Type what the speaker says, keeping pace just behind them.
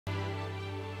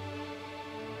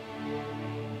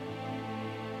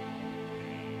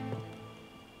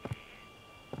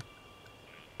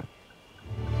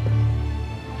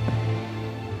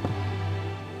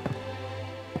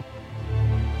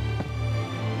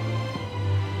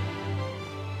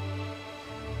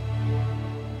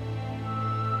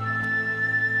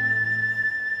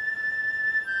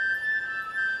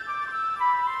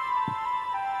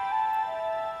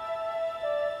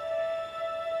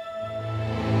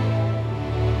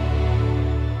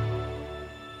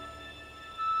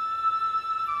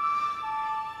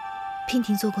娉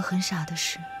婷做过很傻的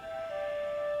事，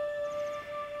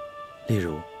例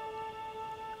如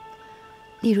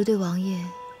对王爷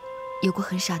有过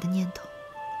很傻的念头。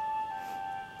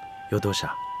有多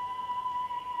傻？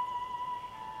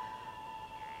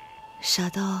傻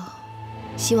到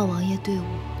希望王爷对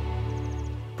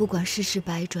我，不管世事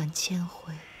百转千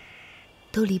回，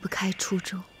都离不开初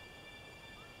衷。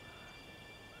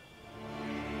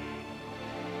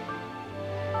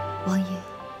王爷，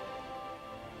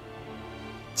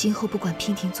今后不管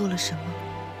娉婷做了什么，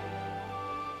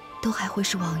都还会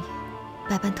是王爷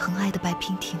百般疼爱的白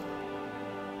娉婷吗？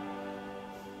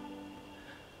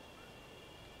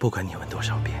不管你问多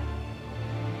少遍，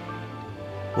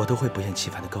我都会不厌其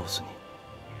烦地告诉你，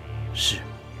是。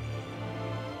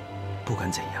不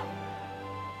管怎样，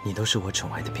你都是我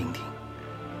宠爱的娉婷，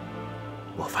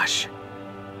我发誓。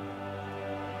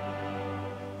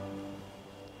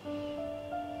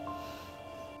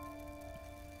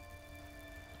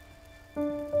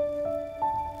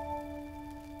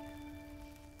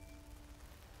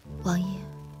王爷，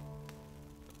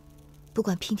不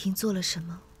管娉婷做了什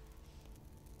么，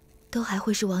都还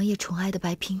会是王爷宠爱的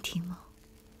白娉婷吗？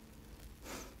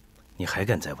你还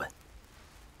敢再问？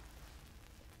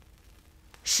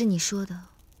是你说的，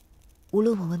无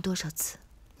论我问多少次。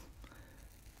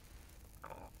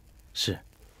是。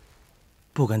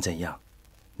不管怎样，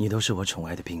你都是我宠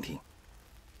爱的娉婷。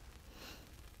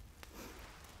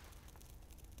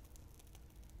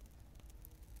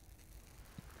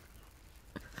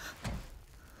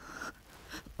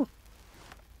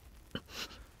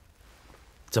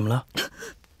怎么了？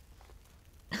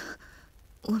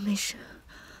我没事。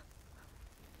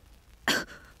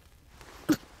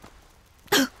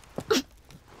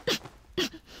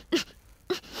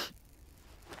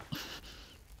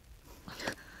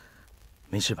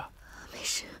没事吧？没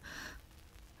事。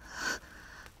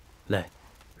来，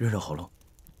热热喉咙。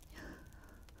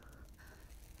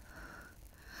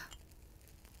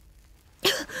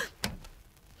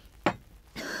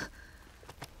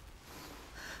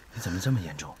你怎么这么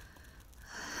严重？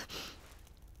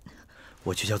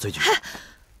我去叫醉举。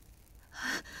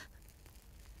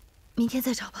明天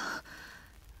再找吧，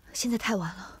现在太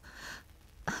晚了，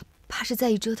怕是再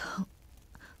一折腾，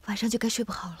晚上就该睡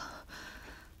不好了。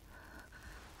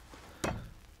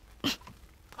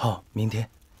好，明天。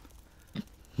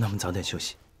那我们早点休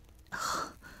息。好。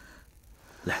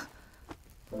来。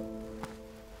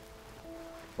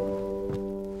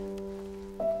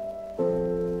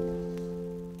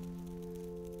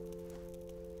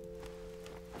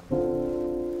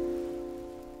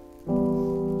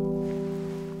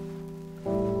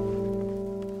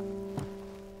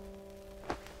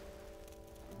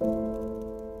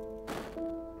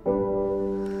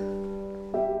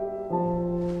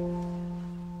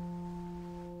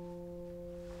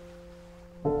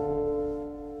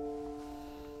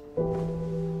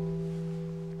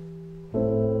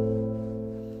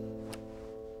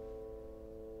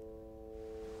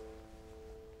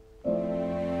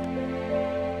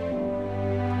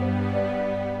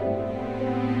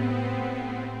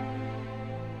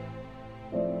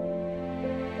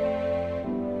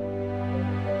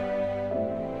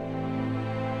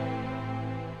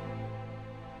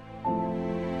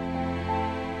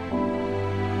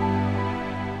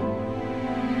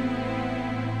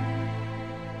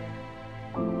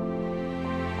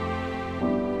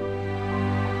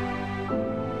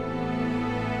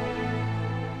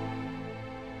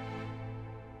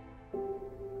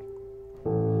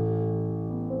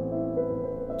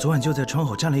昨晚就在窗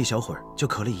口站了一小会儿，就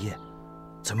咳了一夜，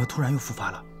怎么突然又复发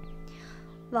了？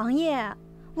王爷，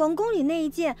王宫里那一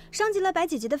件伤及了白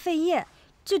姐姐的肺叶，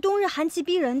这冬日寒气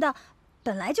逼人的，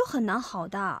本来就很难好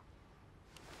的。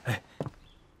哎，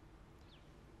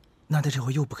那他这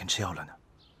回又不肯吃药了呢，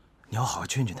你要好好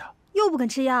劝劝他。又不肯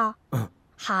吃药？嗯，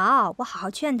好，我好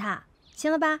好劝他，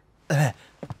行了吧？哎，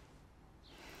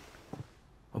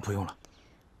不用了，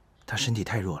他身体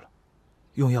太弱了，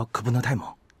用药可不能太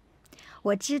猛。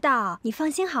我知道，你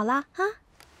放心好了啊。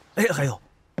哎，还有，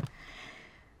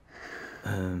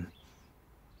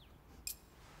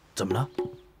怎么了？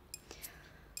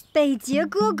北杰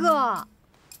哥哥，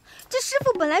这师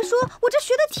傅本来说我这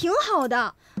学的挺好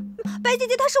的，白姐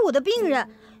姐她是我的病人，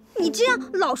你这样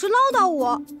老是唠叨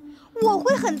我，我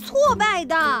会很挫败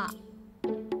的。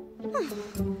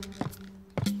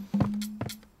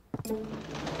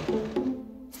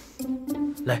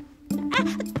来。哎，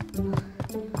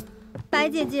白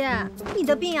姐姐，你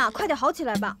的病啊，快点好起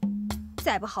来吧！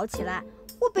再不好起来，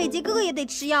我北杰哥哥也得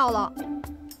吃药了。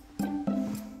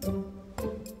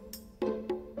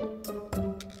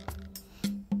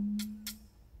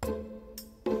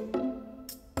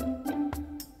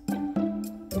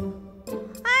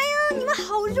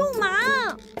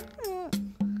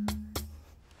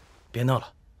别闹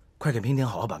了，快给平婷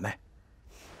好好把脉。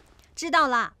知道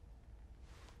了。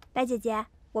白姐姐，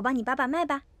我帮你把脉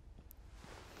吧。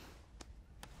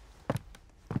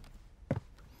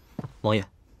王爷。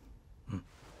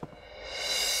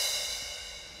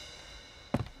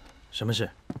什么事？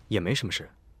也没什么事。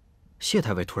谢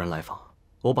太尉突然来访，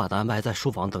我把他安排在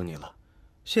书房等你了。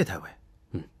谢太尉。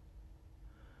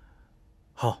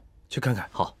好，去看看。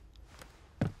好。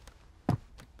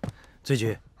醉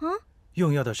菊。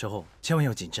用药的时候千万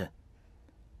要谨慎。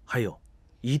还有，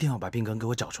一定要把病根给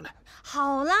我找出来。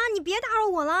好啦，你别打扰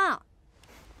我了。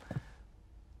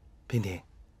平婷，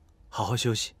好好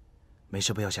休息，没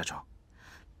事不要下床。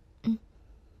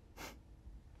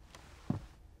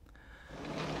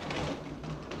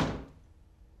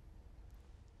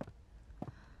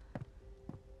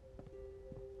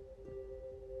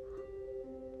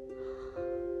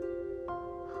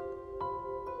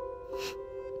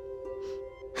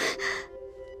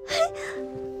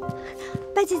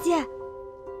白姐姐，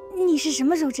你是什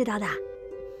么时候知道的？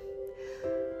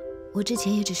我之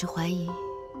前也只是怀疑，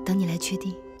等你来确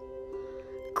定。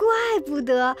怪不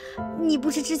得，你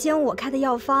不是之前我开的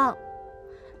药方。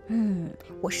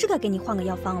我是该给你换个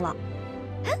药方了。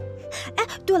哎，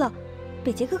对了，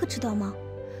北杰哥哥知道吗？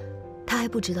他还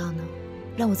不知道呢，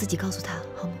让我自己告诉他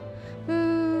好吗？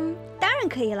当然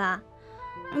可以啦。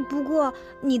不过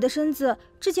你的身子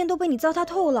之前都被你糟蹋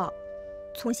透了。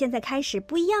从现在开始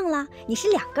不一样了，你是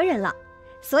2个人了，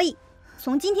所以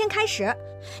从今天开始，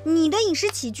你的饮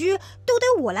食起居都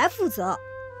得我来负责。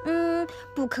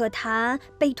不可谈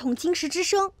悲痛金石之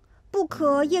声，不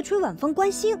可夜吹晚风关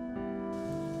心。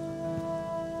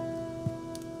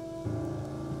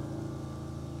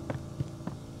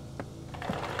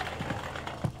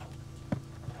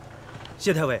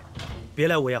谢太尉，别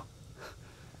来无恙。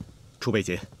楚北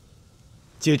杰，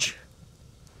接旨。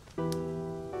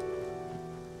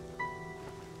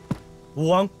武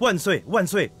王万岁万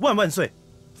岁万万岁！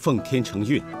奉天承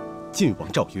运，晋王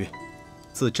诏曰：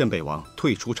自镇北王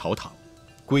退出朝堂，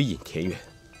归隐田园，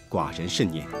寡人甚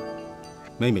念，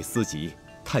每每思及，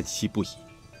叹息不已。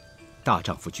大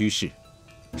丈夫居士，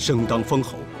生当封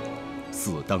侯，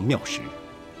死当庙石。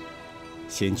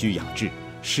闲居养志，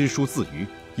诗书自娱，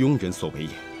庸人所为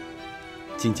也。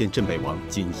今见镇北王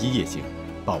锦衣夜行，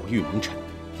宝玉蒙尘，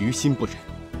于心不忍。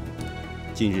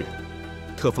今日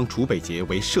特封楚北杰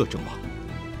为摄政王，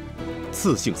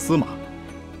赐姓司马，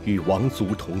与王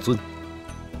族同尊。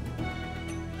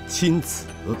钦此。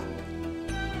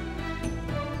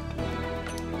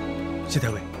谢太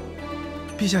尉，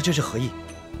陛下这是何意？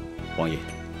王爷，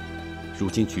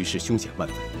如今局势凶险万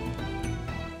分，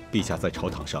陛下在朝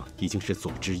堂上已经是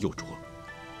左支右绌，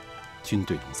军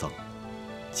队农桑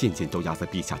渐渐都压在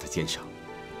陛下的肩上，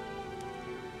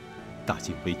大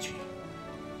晋危局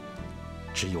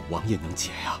只有王爷能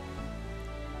解呀。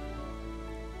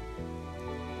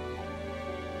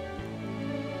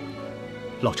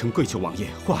老臣跪求王爷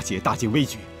化解大晋危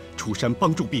局，出山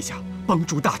帮助陛下，帮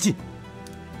助大晋。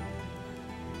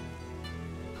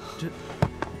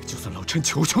就算老臣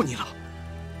求求你了。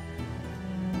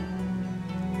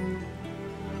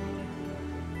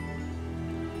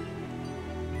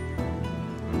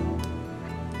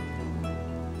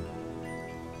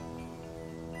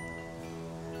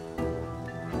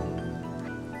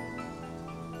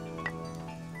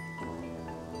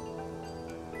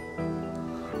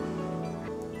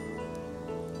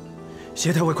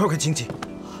谢太尉，快请起。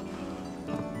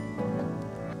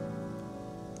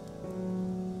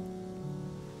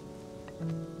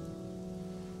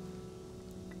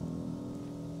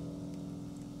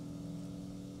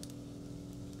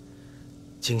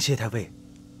请谢太尉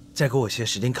再给我些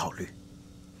时间考虑。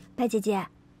白姐姐，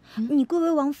你贵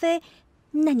为王妃，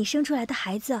那你生出来的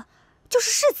孩子就是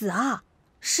世子啊，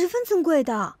十分尊贵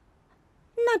的。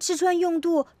那吃穿用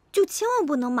度就千万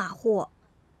不能马虎。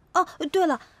哦，对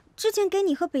了，之前给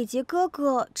你和北杰哥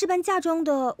哥置办嫁妆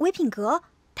的唯品阁，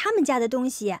他们家的东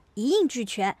西一应俱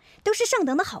全，都是上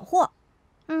等的好货。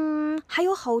还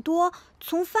有好多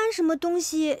从番什么东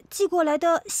西寄过来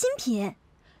的新品，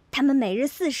他们每日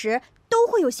40都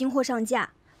会有新货上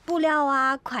架，布料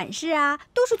啊、款式啊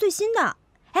都是最新的。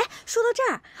哎，说到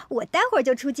这儿，我待会儿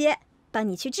就出街帮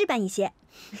你去置办一些。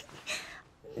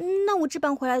那我置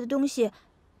办回来的东西，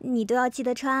你都要记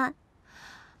得穿。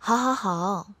好，好，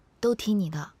好，都听你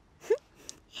的。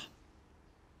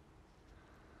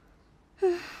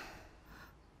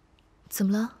怎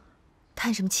么了？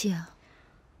叹什么气啊？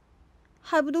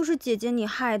还不都是姐姐你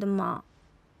害的吗？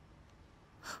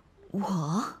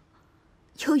我？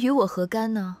又与我何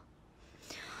干呢？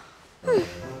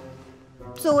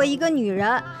作为一个女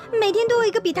人，每天都有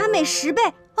一个比她美10倍，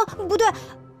哦，不对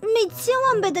没千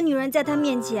万倍的女人在他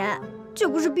面前，这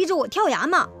不是逼着我跳崖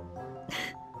吗？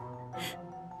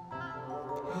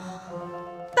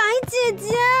白姐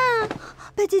姐，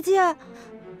白姐姐，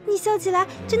你笑起来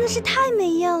真的是太美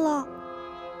艳了，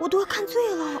我都要看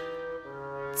醉了。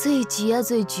醉菊啊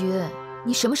醉菊，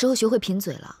你什么时候学会贫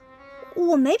嘴了？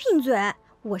我没贫嘴，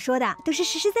我说的都是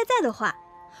实实在在的话。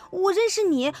我认识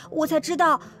你，我才知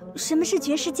道什么是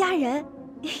绝世佳人。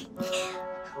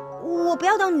我不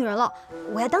要当女人了，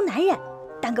我要当男人，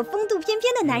当个风度翩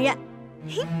翩的男人。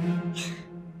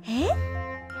哎，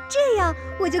这样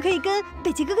我就可以跟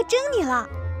北极哥哥争你了。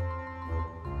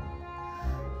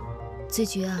醉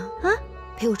菊啊，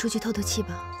陪我出去透透气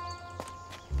吧。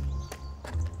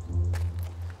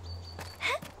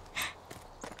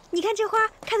你看这花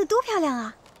开得多漂亮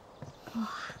啊！哇，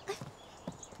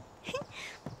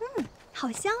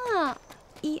好香啊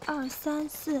！1、2、3、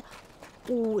4、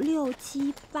5、6、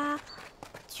7、8、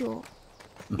9。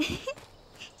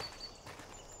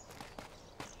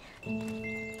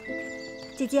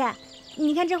姐姐，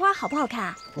你看这花好不好看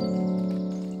啊？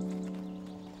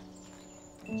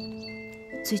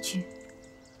醉菊，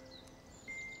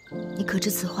你可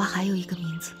知此花还有一个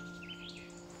名字？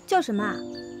叫什么啊？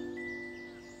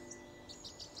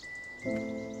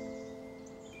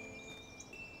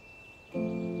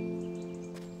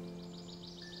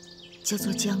叫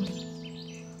做江离。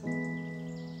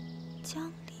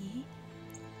江离。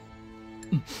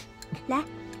来。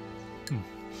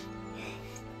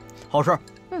好吃。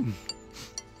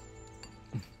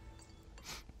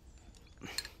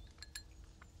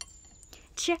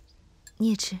吃。你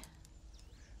也吃。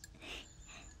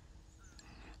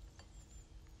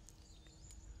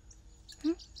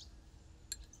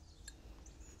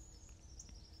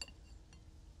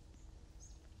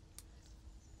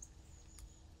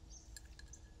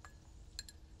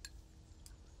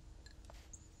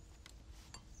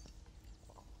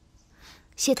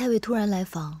谢太尉突然来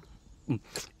访，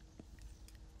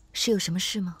是有什么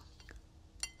事吗？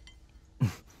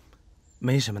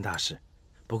没什么大事，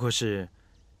不过是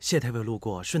谢太尉路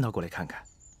过，顺道过来看看。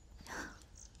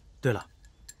对了，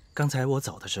刚才我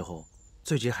走的时候，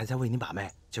醉菊还在为你把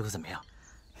脉，结果怎么样？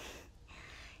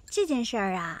这件事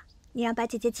儿啊，你让白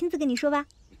姐姐亲自跟你说吧。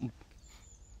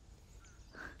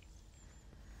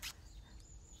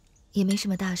也没什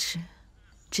么大事，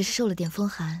只是受了点风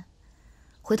寒。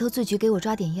回头醉菊给我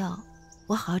抓点药，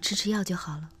我好好吃药就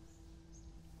好了。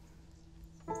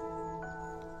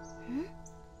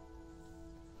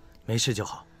没事就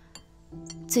好。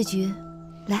醉菊，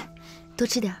来，多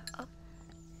吃点，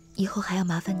以后还要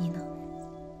麻烦你呢。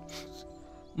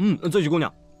醉菊姑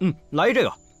娘，来这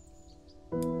个。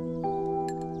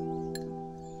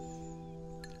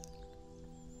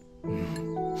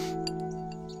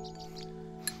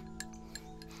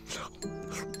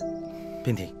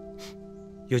娉婷，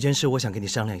有件事我想跟你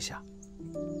商量一下。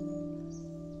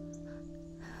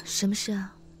什么事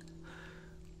啊？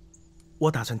我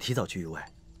打算提早去域外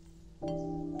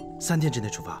，3天之内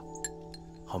出发，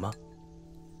好吗？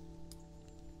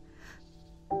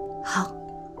好。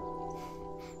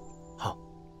好。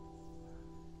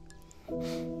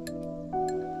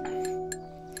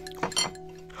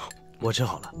我吃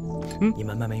好了，你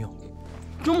们慢慢用。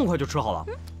这么快就吃好了？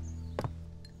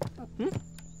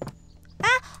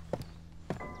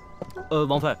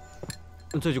王妃，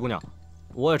醉菊姑娘，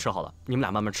我也吃好了，你们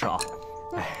俩慢慢吃啊。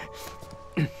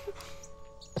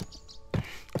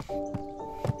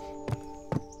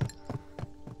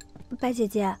白姐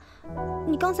姐，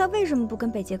你刚才为什么不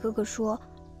跟北杰哥哥说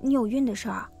你有孕的事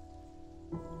儿？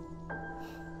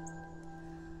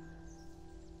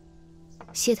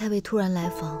谢太尉突然来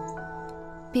访，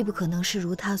必不可能是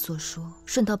如他所说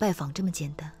顺道拜访这么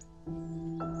简单。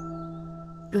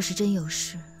若是真有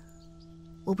事，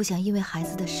我不想因为孩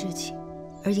子的事情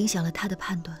而影响了他的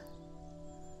判断。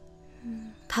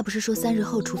他不是说3日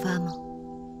后出发吗？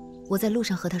我在路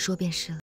上和他说便是了。